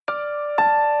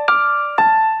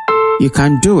You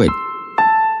can do it.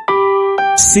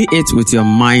 See it with your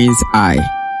mind's eye.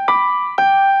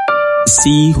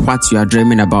 See what you are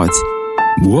dreaming about.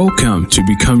 Welcome to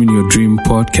Becoming Your Dream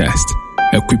podcast,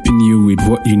 equipping you with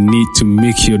what you need to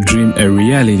make your dream a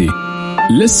reality.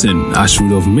 Listen as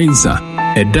Rudolph Mensah,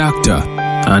 a doctor,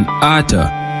 an author,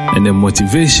 and a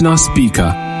motivational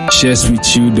speaker, shares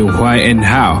with you the why and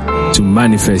how to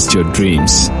manifest your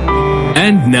dreams.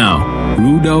 And now,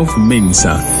 Rudolph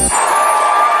Mensah.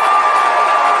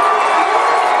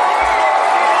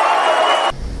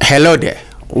 Hello there.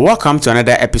 Welcome to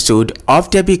another episode of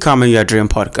the Becoming Your Dream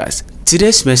podcast.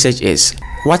 Today's message is,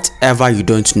 whatever you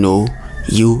don't know,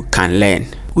 you can learn.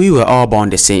 We were all born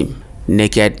the same,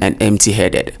 naked and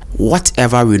empty-headed.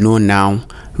 Whatever we know now,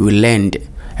 we learned.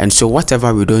 And so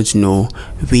whatever we don't know,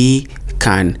 we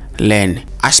can learn.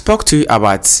 I spoke to you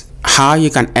about how you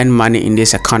can earn money in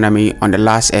this economy on the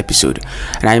last episode,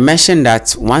 and I mentioned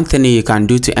that one thing you can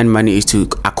do to earn money is to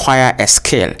acquire a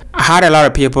skill. I had a lot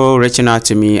of people reaching out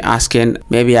to me asking,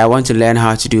 maybe I want to learn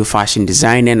how to do fashion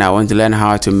designing, I want to learn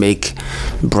how to make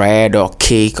bread or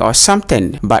cake or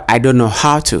something, but I don't know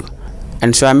how to.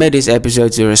 And so I made this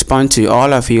episode to respond to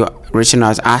all of you reaching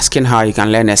out asking how you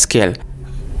can learn a skill.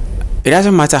 It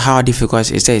doesn't matter how difficult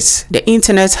it is. The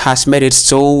internet has made it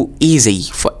so easy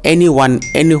for anyone,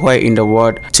 anywhere in the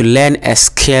world to learn a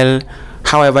skill,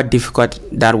 however difficult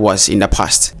that was in the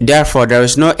past. Therefore, there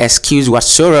is no excuse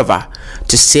whatsoever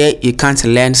to say you can't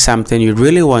learn something you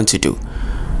really want to do.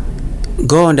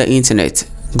 Go on the internet,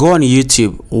 go on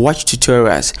YouTube, watch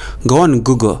tutorials, go on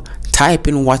Google, type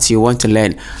in what you want to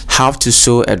learn: how to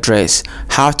sew a dress,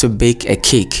 how to bake a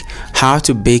cake, how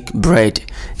to bake bread.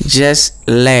 Just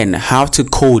learn how to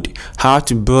code, how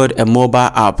to build a mobile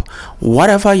app.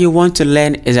 Whatever you want to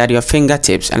learn is at your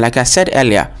fingertips. And like I said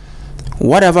earlier,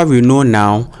 whatever we know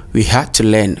now, we have to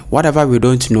learn. Whatever we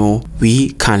don't know,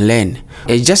 we can learn.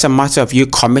 It's just a matter of you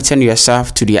committing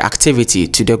yourself to the activity,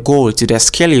 to the goal, to the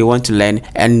skill you want to learn,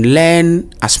 and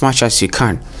learn as much as you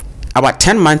can. About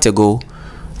 10 months ago,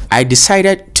 I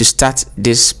decided to start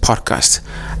this podcast.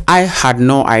 I had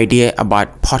no idea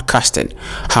about podcasting,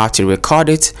 how to record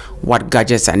it, what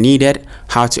gadgets are needed,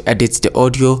 how to edit the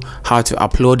audio, how to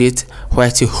upload it,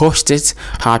 where to host it,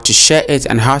 how to share it,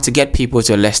 and how to get people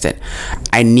to listen.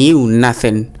 I knew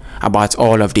nothing about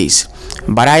all of this.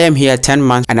 But I am here 10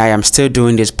 months and I am still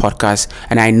doing this podcast,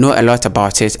 and I know a lot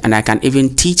about it, and I can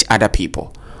even teach other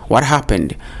people. What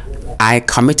happened? I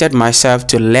committed myself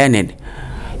to learning.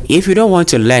 If you don't want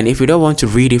to learn, if you don't want to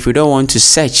read, if you don't want to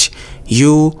search,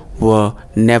 you will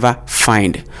never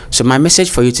find. So my message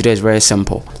for you today is very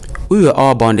simple. We were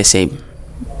all born the same.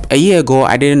 A year ago,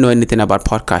 I didn't know anything about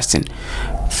podcasting.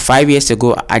 5 years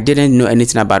ago, I didn't know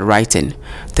anything about writing.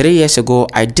 3 years ago,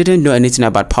 I didn't know anything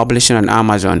about publishing on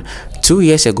Amazon. 2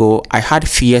 years ago, I had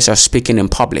fears of speaking in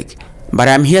public. But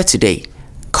I'm here today,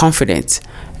 confident,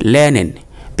 learning,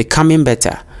 becoming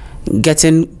better,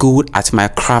 getting good at my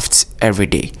craft every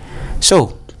day.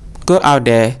 So go out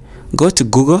there, go to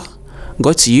Google,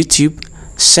 go to YouTube,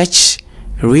 search,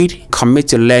 read, commit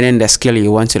to learning the skill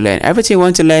you want to learn. Everything you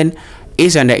want to learn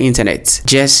is on the internet.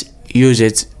 Just use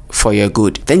it for your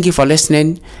good. Thank you for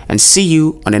listening, and see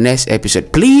you on the next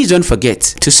episode. Please don't forget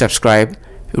to subscribe,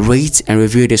 rate, and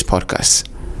review this podcast.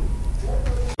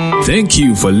 Thank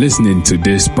you for listening to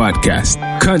this podcast.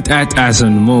 Contact us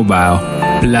on mobile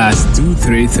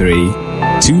 +233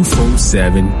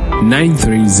 247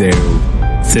 930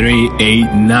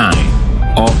 389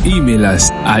 or email us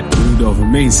at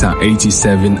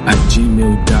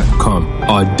rudolphmensah87@gmail.com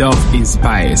or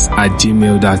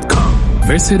dolphinspires@gmail.com.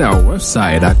 Visit our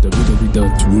website at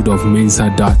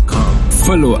www.rudolphmensah.com.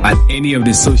 Follow at any of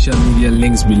the social media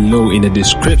links below in the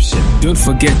description. Don't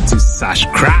forget to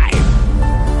subscribe.